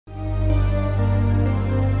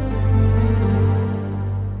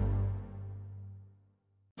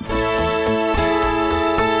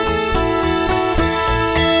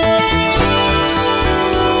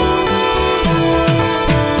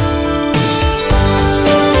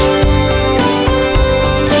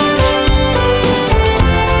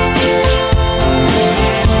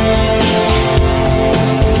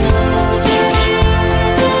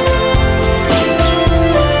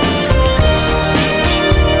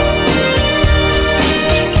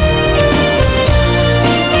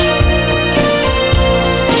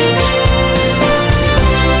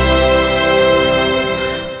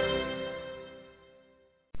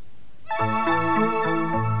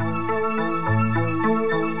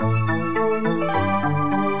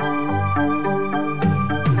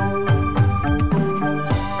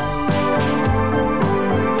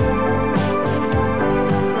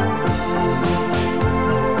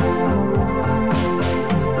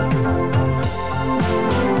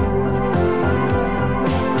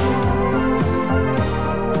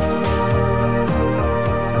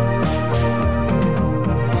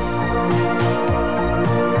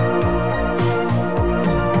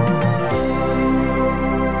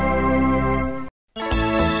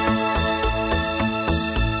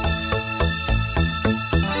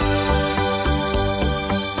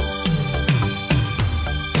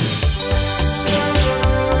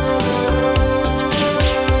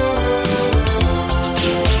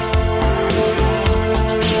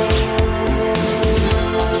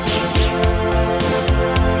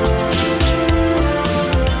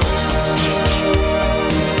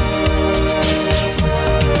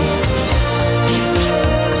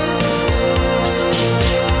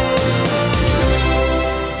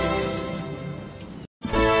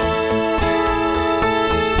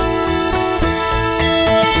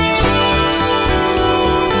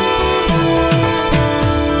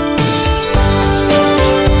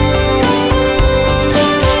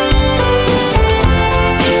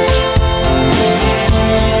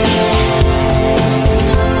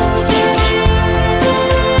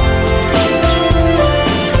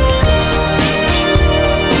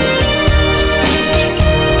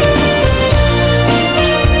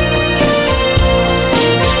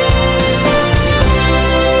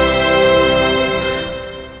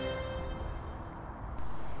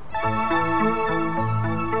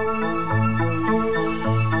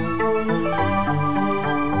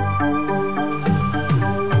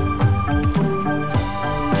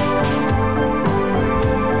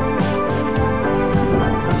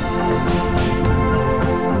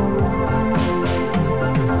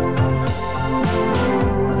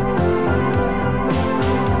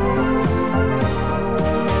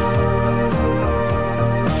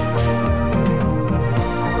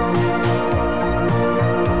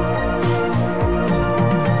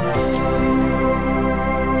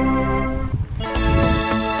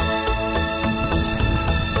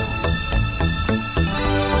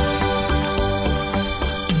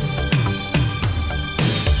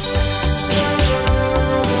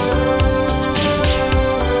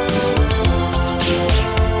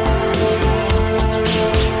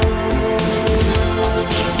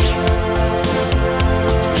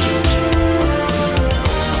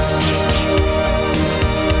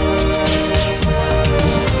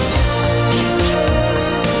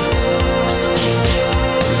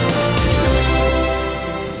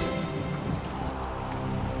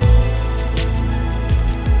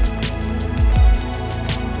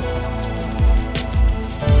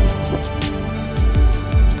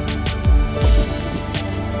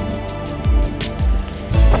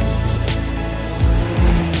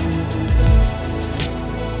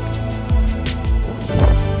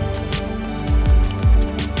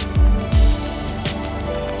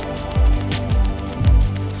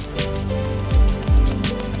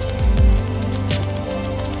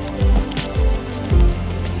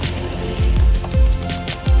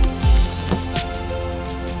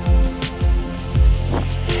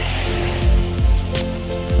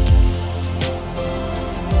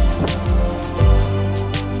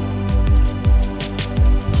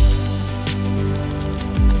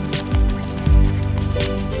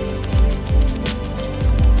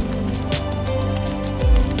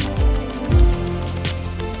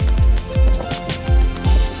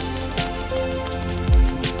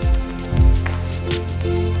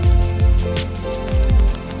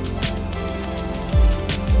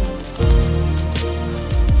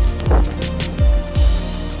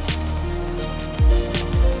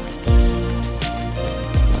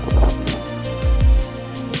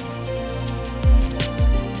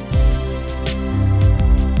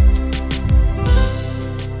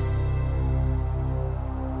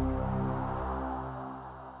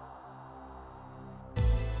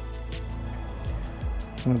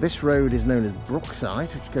And this road is known as Brookside,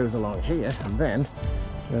 which goes along here, and then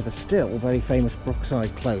the still very famous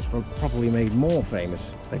Brookside Close, but probably made more famous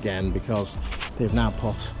again because they've now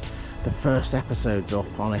put the first episodes up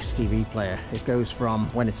on STV Player. It goes from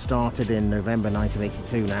when it started in November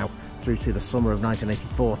 1982 now through to the summer of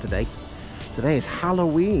 1984 to date. Today is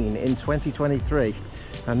Halloween in 2023,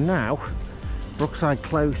 and now Brookside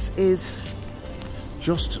Close is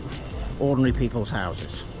just ordinary people's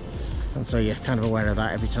houses. And so you're kind of aware of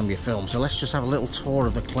that every time you film. So let's just have a little tour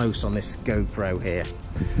of the close on this GoPro here.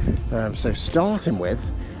 So starting with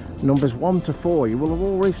numbers 1 to 4, you will have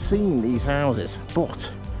always seen these houses, but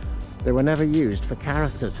they were never used for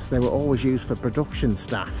characters. They were always used for production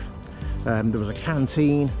staff. There was a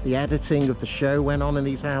canteen, the editing of the show went on in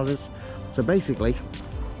these houses. So basically,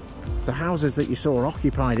 the houses that you saw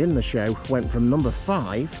occupied in the show went from number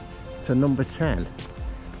 5 to number 10.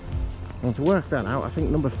 And to work that out, I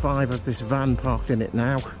think number 5 has this van parked in it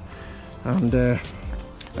now, and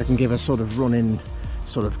I can give a sort of running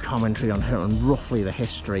sort of commentary on roughly the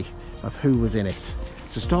history of who was in it.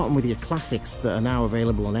 So starting with your classics that are now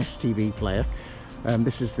available on STV Player,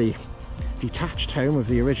 this is the detached home of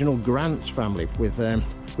the original Grant's family, with the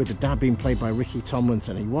dad being played by Ricky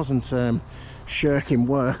Tomlinson. He wasn't shirking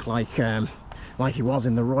work like he was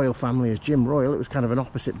in the royal family as Jim Royal. It was kind of an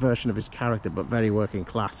opposite version of his character, but very working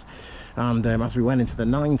class. And as we went into the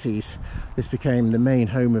 90s, this became the main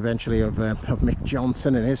home eventually of Mick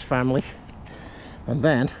Johnson and his family. And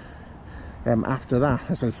then after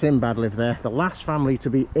that, so Sinbad lived there. The last family to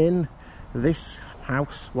be in this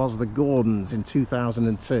house was the Gordons in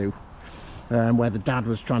 2002, where the dad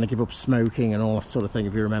was trying to give up smoking and all that sort of thing,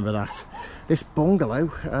 if you remember that. This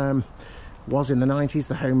bungalow was in the 90s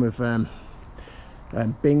the home of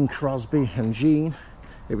Bing Crosby and Jean.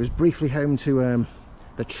 It was briefly home to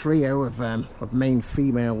the trio of main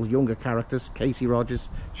female younger characters, Casey Rogers,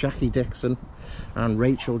 Jackie Dixon and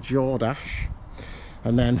Rachel Jordache.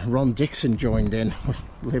 And then Ron Dixon joined in,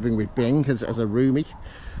 living with Bing as a roomie.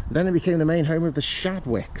 Then it became the main home of the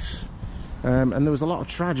Shadwicks. And there was a lot of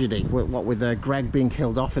tragedy, what with Greg being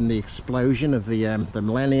killed off in the explosion of the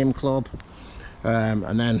Millennium Club.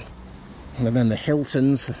 And then the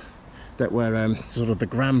Hiltons that were sort of the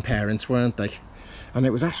grandparents, weren't they? And it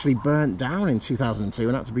was actually burnt down in 2002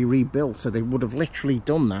 and had to be rebuilt. So they would have literally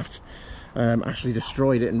done that, actually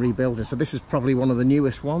destroyed it and rebuilt it. So this is probably one of the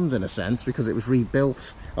newest ones in a sense, because it was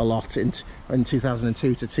rebuilt a lot in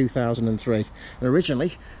 2002 to 2003. And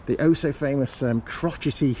originally, the oh so famous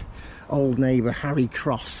crotchety old neighbour Harry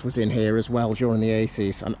Cross was in here as well during the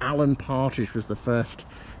 80s. And Alan Partridge was the first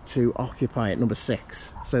to occupy it, number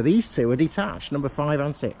 6. So these two are detached, number 5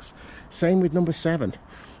 and 6. Same with number 7.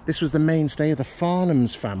 This was the mainstay of the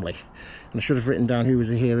Farnhams family, and I should have written down who was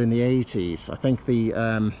here in the 80s. I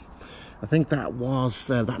think that was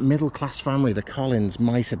that middle-class family, the Collins,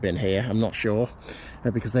 might have been here. I'm not sure,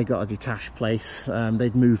 because they got a detached place.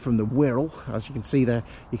 They'd moved from the Wirral, as you can see there.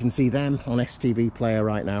 You can see them on STV Player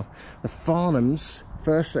right now. The Farnhams,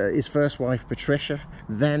 first his first wife Patricia,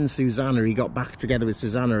 then Susanna. He got back together with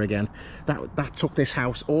Susanna again. That took this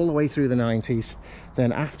house all the way through the 90s.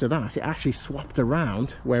 Then after that, it actually swapped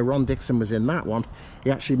around. Where Ron Dixon was in that one, he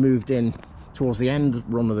actually moved in towards the end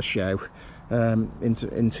run of the show,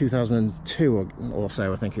 in 2002 or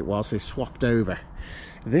so, I think it was. They swapped over.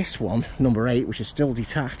 This one, number 8, which is still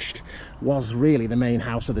detached, was really the main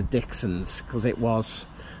house of the Dixons, because it was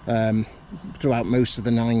throughout most of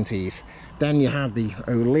the 90s. Then you had the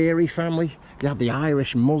O'Leary family, you had the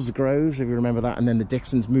Irish Musgroves, if you remember that, and then the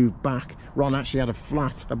Dixons moved back. Ron actually had a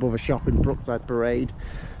flat above a shop in Brookside Parade,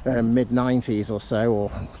 mid-90s or so,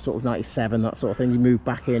 or sort of 97, that sort of thing. He moved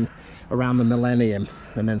back in around the millennium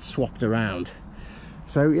and then swapped around.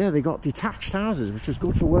 So yeah, they got detached houses, which was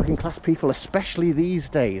good for working class people, especially these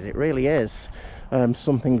days. It really is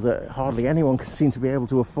something that hardly anyone can seem to be able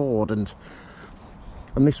to afford. And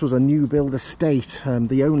this was a new build estate,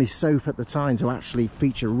 the only soap at the time to actually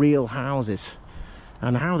feature real houses.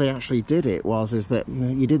 And how they actually did it is that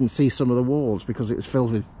you didn't see some of the walls because it was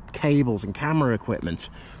filled with cables and camera equipment.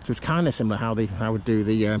 So it's kind of similar how they would do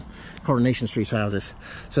the Coronation Street houses.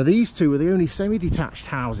 So these two were the only semi-detached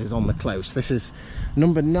houses on the close. This is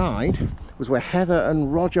number 9, was where Heather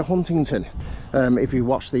and Roger Huntington, if you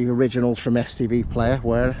watch the originals from STV Player,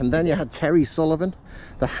 were. And then you had Terry Sullivan,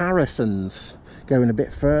 the Harrisons, going a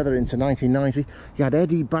bit further into 1990. You had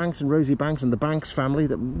Eddie Banks and Rosie Banks and the Banks family.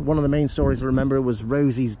 That one of the main stories I remember was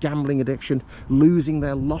Rosie's gambling addiction, losing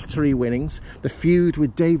their lottery winnings, the feud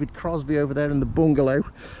with David Crosby over there in the bungalow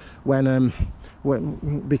when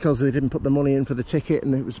because they didn't put the money in for the ticket,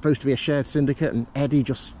 and it was supposed to be a shared syndicate, and Eddie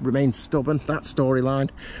just remained stubborn. That storyline.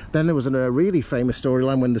 Then there was a really famous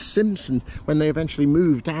storyline when the Simpsons, when they eventually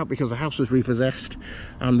moved out because the house was repossessed,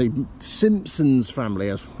 and the Simpsons family,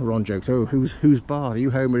 as Ron joked, oh, who's Bart? Are you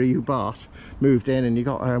Homer? Are you Bart? Moved in, and you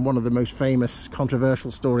got one of the most famous controversial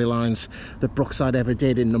storylines that Brookside ever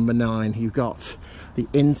did in number 9. You got the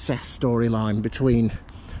incest storyline between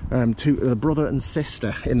the brother and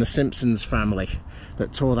sister in the Simpsons family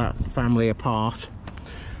that tore that family apart.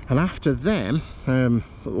 And after them,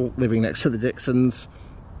 living next to the Dixons,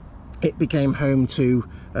 it became home to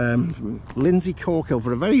Lindsay Corkill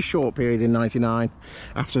for a very short period in '99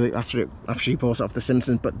 after she bought it off the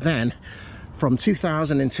Simpsons. But then from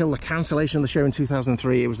 2000 until the cancellation of the show in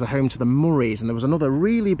 2003, it was the home to the Murrays, and there was another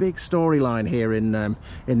really big storyline here in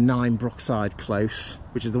 9 Brookside Close,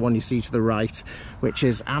 which is the one you see to the right, which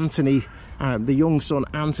is Anthony, the young son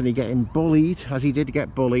Anthony, getting bullied, as he did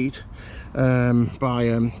get bullied by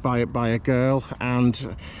a girl,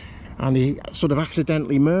 and he sort of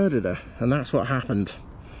accidentally murdered her, and that's what happened.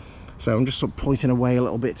 So I'm just sort of pointing away a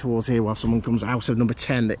little bit towards here while someone comes out of number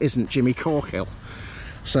 10 that isn't Jimmy Corkill.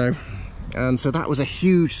 So that was a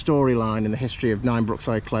huge storyline in the history of 9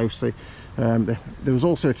 Brookside Close. There was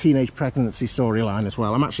also a teenage pregnancy storyline as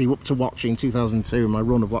well. I'm actually up to watching 2002 in my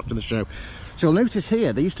run of watching the show. So you'll notice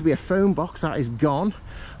here there used to be a phone box that is gone,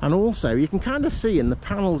 and also you can kind of see in the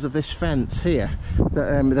panels of this fence here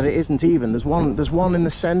that it isn't even. There's one in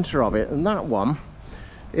the centre of it, and that one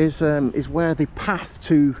is where the path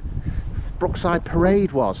to Brookside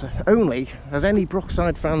Parade was. Only, as any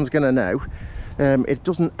Brookside fan's gonna know, it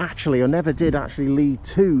doesn't actually, or never did actually, lead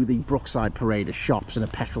to the Brookside Parade of shops and a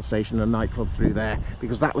petrol station and a nightclub through there,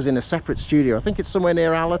 because that was in a separate studio. I think it's somewhere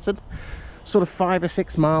near Allerton, sort of 5 or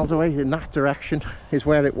 6 miles away in that direction is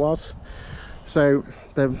where it was. So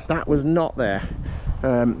that was not there,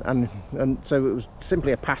 and so it was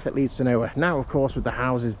simply a path that leads to nowhere. Now, of course, with the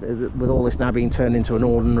houses, with all this now being turned into an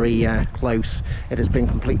ordinary close, it has been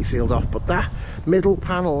completely sealed off. But that middle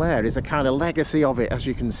panel there is a kind of legacy of it, as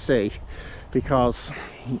you can see, because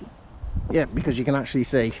you can actually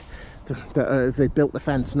see that if they built the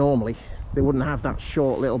fence normally, they wouldn't have that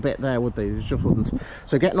short little bit there, would they? They just wouldn't.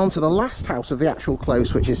 So getting on to the last house of the actual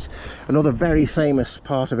close, which is another very famous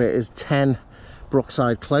part of it, is 10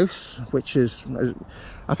 Brookside Close, which is,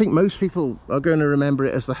 I think most people are going to remember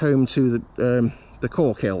it as the home to the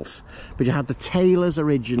Corkills. But you had the Taylors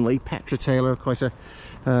originally, Petra Taylor, quite a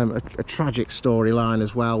tragic storyline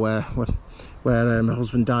as well, where her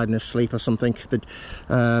husband died in his sleep or something.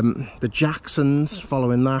 The Jacksons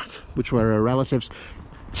following that, which were her relatives.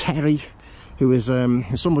 Terry, who is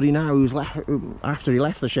somebody now who's left, after he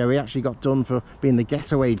left the show, he actually got done for being the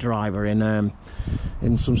getaway driver in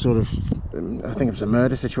some sort of, I think it was a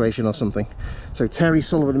murder situation or something. So Terry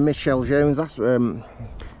Sullivan and Michelle Jones, that's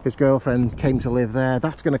his girlfriend, came to live there.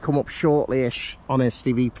 That's going to come up shortly-ish on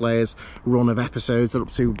STV Player's run of episodes.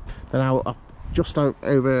 They're now up just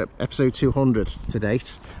over episode 200 to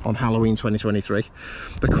date on Halloween 2023.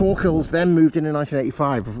 The Corkills then moved in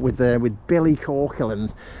 1985 with Billy Corkill,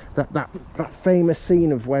 and that famous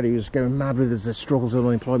scene of where he was going mad with his struggles with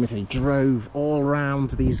unemployment, and he drove all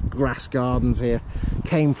around these grass gardens here,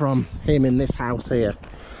 came from him in this house here.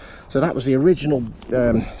 So that was the original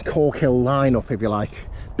Corkill lineup, if you like,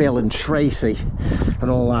 Bill and Tracy and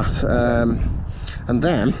all that. And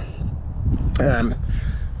then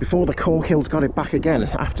before the Corkills got it back again,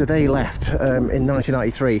 after they left in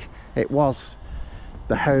 1993, it was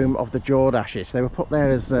the home of the Jordashes. They were put there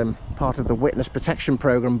as part of the witness protection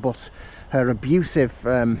program, but her abusive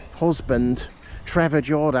husband, Trevor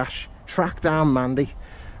Jordash, tracked down Mandy,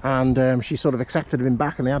 and she sort of accepted him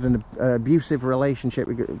back, and they had an abusive relationship,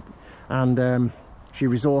 and she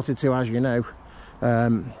resorted to, as you know,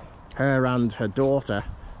 her and her daughter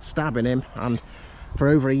stabbing him, and for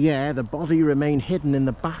over a year the body remained hidden in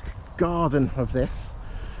the back garden of this.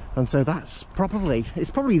 And so it's probably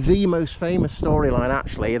the most famous storyline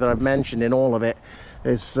actually that I've mentioned in all of it,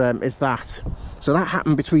 is that. So that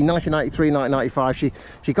happened between 1993 and 1995.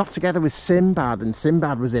 She got together with Sinbad, and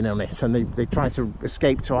Sinbad was in on it, and they tried to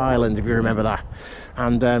escape to Ireland, if you remember that,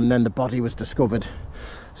 and then the body was discovered.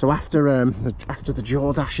 So after the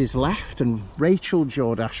Jordashes left, and Rachel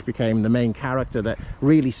Jordash became the main character that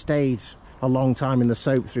really stayed a long time in the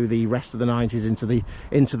soap through the rest of the 90s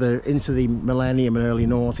into the millennium and early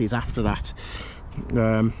noughties after that.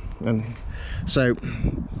 And so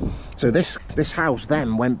this house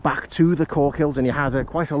then went back to the Corkills, and you had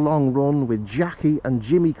quite a long run with Jackie and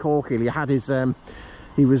Jimmy Corkill. You had his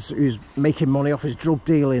he was making money off his drug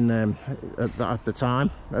dealing at the time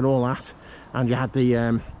and all that, and you had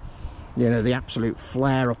the you know, the absolute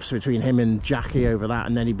flare-ups between him and Jackie over that,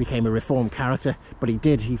 and then he became a reformed character. But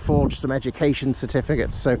he forged some education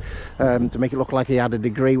certificates, so to make it look like he had a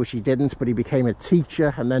degree, which he didn't, but he became a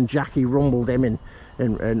teacher. And then Jackie rumbled him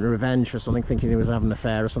in revenge for something, thinking he was having an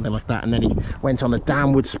affair or something like that, and then he went on a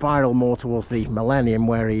downward spiral more towards the millennium,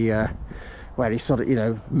 where he sort of, you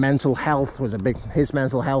know, mental health was his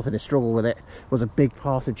mental health and his struggle with it was a big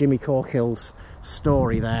part of Jimmy Corkill's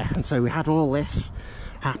story there. And so we had all this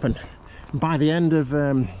happen. By the end of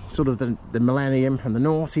sort of the millennium and the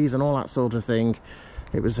noughties and all that sort of thing,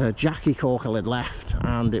 it was Jackie Corkill had left,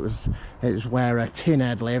 and it was where Tin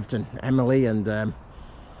Ed lived, and Emily and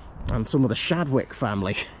some of the Shadwick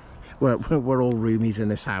family were all roomies in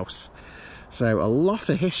this house. So a lot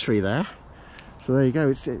of history there. So there you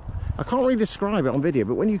go. I can't really describe it on video,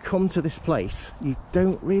 but when you come to this place, you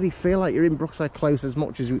don't really feel like you're in Brookside Close as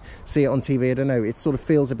much as you see it on TV. I don't know, it sort of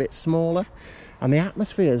feels a bit smaller, and the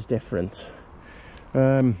atmosphere is different.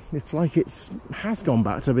 It's like it has gone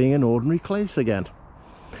back to being an ordinary close again.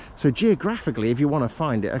 So geographically, if you want to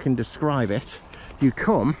find it, I can describe it. You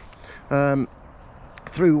come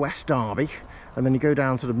through West Derby, and then you go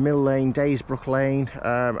down sort of Mill Lane, Daysbrook Lane,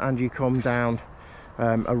 and you come down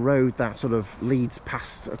a road that sort of leads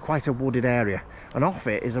past quite a wooded area, and off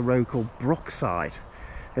it is a road called Brookside.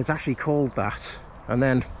 It's actually called that. And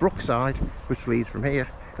then Brookside, which leads from here,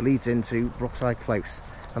 it leads into Brookside Close,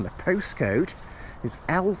 and the postcode is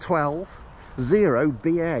L12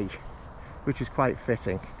 0BA, which is quite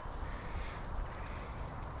fitting.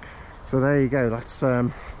 So there you go. That's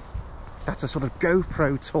a sort of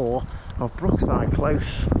GoPro tour of Brookside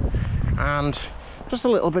Close, and just a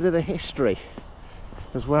little bit of the history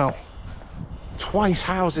as well. Twice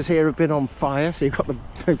houses here have been on fire, so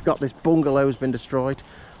they've got this bungalow has been destroyed.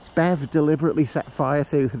 Bev deliberately set fire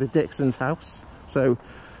to the Dixon's house, so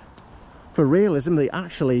for realism they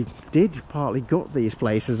actually did partly gut these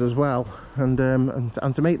places as well, and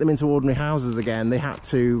to make them into ordinary houses again, they had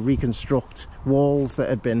to reconstruct walls that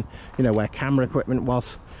had been, you know, where camera equipment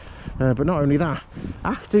was. But not only that,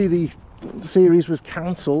 after the series was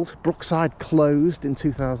cancelled, Brookside closed in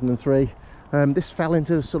 2003. This fell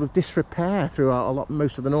into sort of disrepair throughout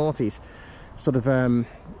most of the noughties. Sort of,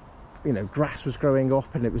 you know, grass was growing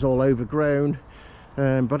up and it was all overgrown.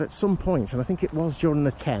 But at some point, and I think it was during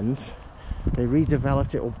the 10s, they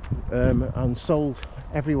redeveloped it and sold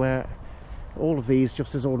everywhere, all of these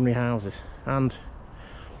just as ordinary houses. And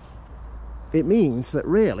it means that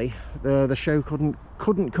really the show couldn't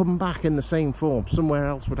come back in the same form. Somewhere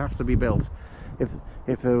else would have to be built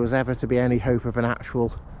if there was ever to be any hope of an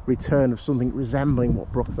actual return of something resembling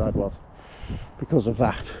what Brookside was, because of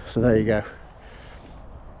that. So there you go.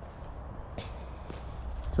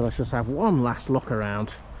 So let's just have one last look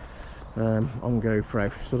around on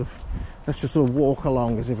GoPro. Let's just sort of walk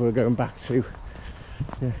along as if we were going back to,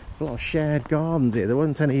 yeah, there's a lot of shared gardens here. There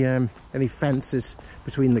weren't any fences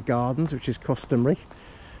between the gardens, which is customary.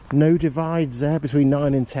 No divides there between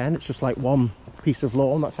 9 and 10. It's just like one piece of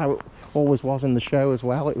lawn. That's how it always was in the show as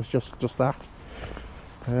well. It was just that.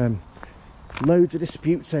 Loads of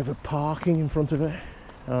disputes over parking in front of it,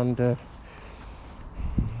 and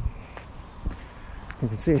you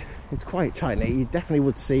can see it's quite tight. You definitely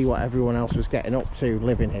would see what everyone else was getting up to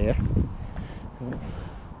living here.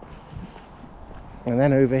 And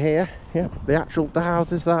then over here, yeah, the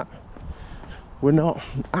houses that were not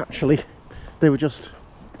actually, they were just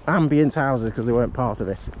ambient houses because they weren't part of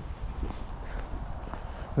it.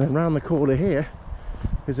 And then round the corner here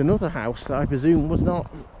is another house that I presume was not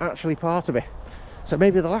actually part of it. So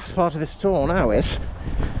maybe the last part of this tour now is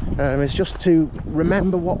just to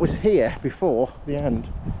remember what was here before the end.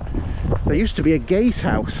 There used to be a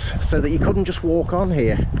gatehouse so that you couldn't just walk on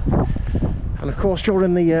here. And of course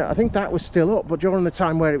during the, I think that was still up, but during the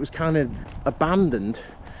time where it was kind of abandoned,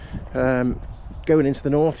 going into the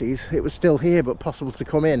noughties, it was still here but possible to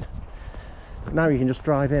come in. But now you can just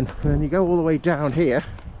drive in, and then you go all the way down here.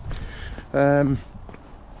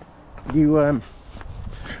 You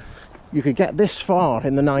could get this far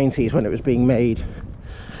in the 90s when it was being made.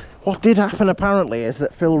 What did happen apparently is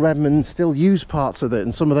that Phil Redmond still used parts of it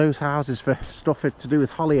and some of those houses for stuff to do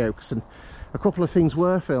with Hollyoaks, and a couple of things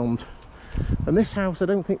were filmed. And this house I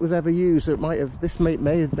don't think was ever used, so it might have,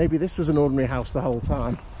 maybe this was an ordinary house the whole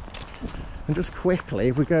time. And just quickly,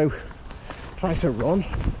 if we go try to run,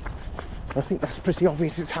 I think that's pretty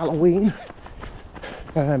obvious it's Halloween.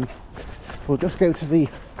 We'll just go to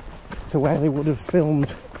where they would have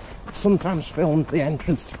sometimes filmed the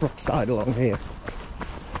entrance to Brookside along here.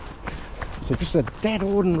 So just a dead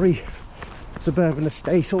ordinary suburban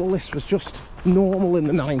estate. All this was just normal in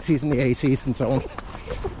the 90s and the 80s and so on.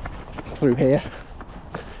 Through here.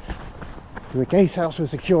 The gatehouse with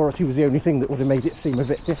security was the only thing that would have made it seem a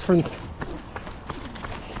bit different.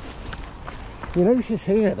 You notice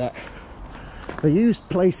here that they used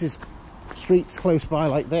places, streets close by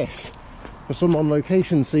like this, for some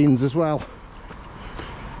on-location scenes as well.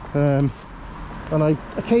 And I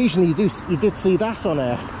occasionally you did see that on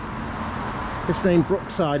air. This name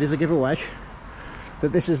Brookside is a giveaway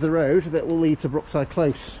that this is the road that will lead to Brookside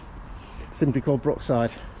Close, simply called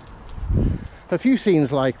Brookside. A few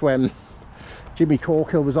scenes like when Jimmy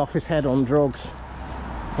Corkill was off his head on drugs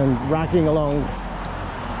and ragging along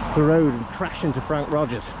the road and crashing to Frank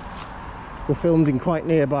Rogers were filmed in quite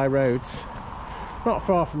nearby roads, not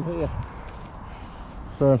far from here.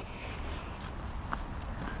 So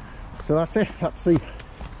that's it. That's the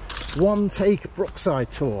one take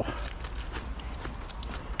Brookside tour.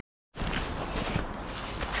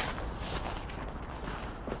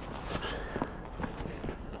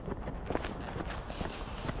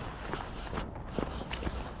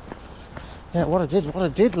 Yeah, what I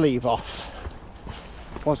did leave off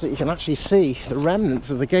was that you can actually see the remnants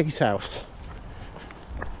of the gatehouse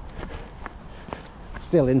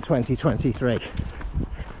still in 2023.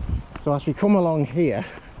 So as we come along here,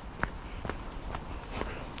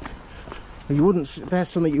 there's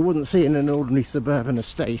something you wouldn't see in an ordinary suburban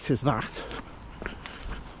estate, is that.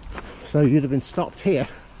 So you'd have been stopped here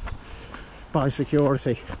by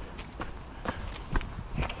security.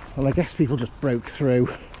 Well, I guess people just broke through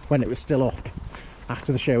when it was still up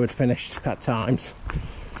after the show had finished at times.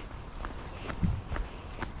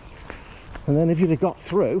 And then if you'd have got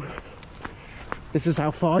through, this is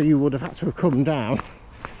how far you would have had to have come down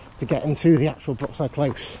to get into the actual Brookside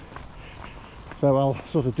Close. So I'll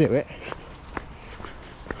sort of do it.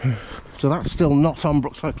 So that's still not on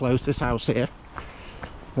Brookside Close, this house here.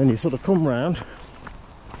 Then you sort of come round.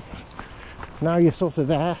 Now you're sort of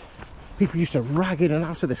there. People used to rag in and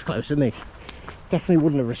out of this close, didn't they? Definitely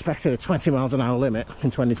wouldn't have respected a 20 miles an hour limit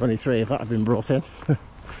in 2023 if that had been brought in.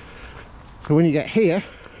 So when you get here,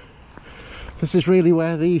 this is really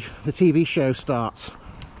where the TV show starts.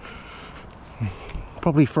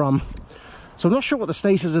 Probably from... So I'm not sure what the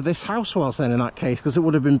status of this house was then in that case, because it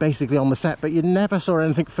would have been basically on the set, but you never saw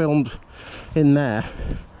anything filmed in there.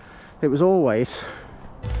 It was always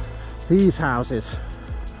these houses.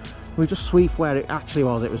 We just sweep where it actually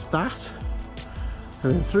was. It was that,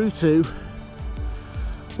 and then through to,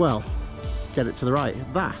 well, get it to the right,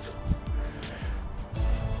 that.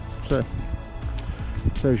 So,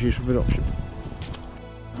 shows you some production.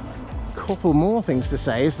 Couple more things to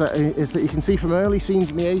say is that you can see from early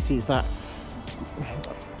scenes in the 80s that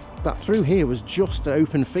through here was just an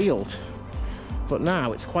open field, but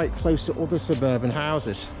now it's quite close to other suburban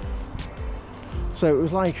houses. So it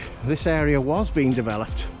was like this area was being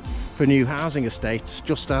developed for new housing estates,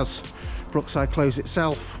 just as Brookside Close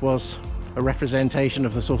itself was a representation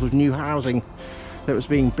of the sort of new housing that was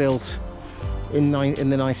being built in the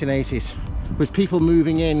 1980s, with people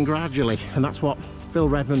moving in gradually. And that's what Phil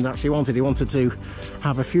Redmond actually wanted. He wanted to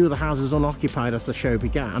have a few of the houses unoccupied as the show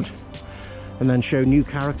began, and then show new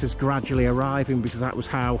characters gradually arriving, because that was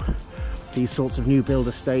how these sorts of new build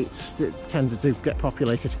estates tended to get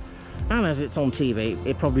populated. And as it's on TV,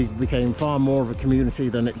 it probably became far more of a community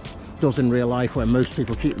than it does in real life, where most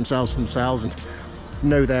people keep themselves to themselves and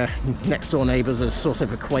know their next door neighbours as sort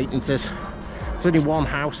of acquaintances. There's only one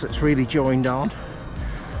house that's really joined on,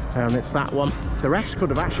 and it's that one. The rest could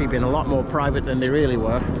have actually been a lot more private than they really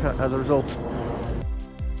were as a result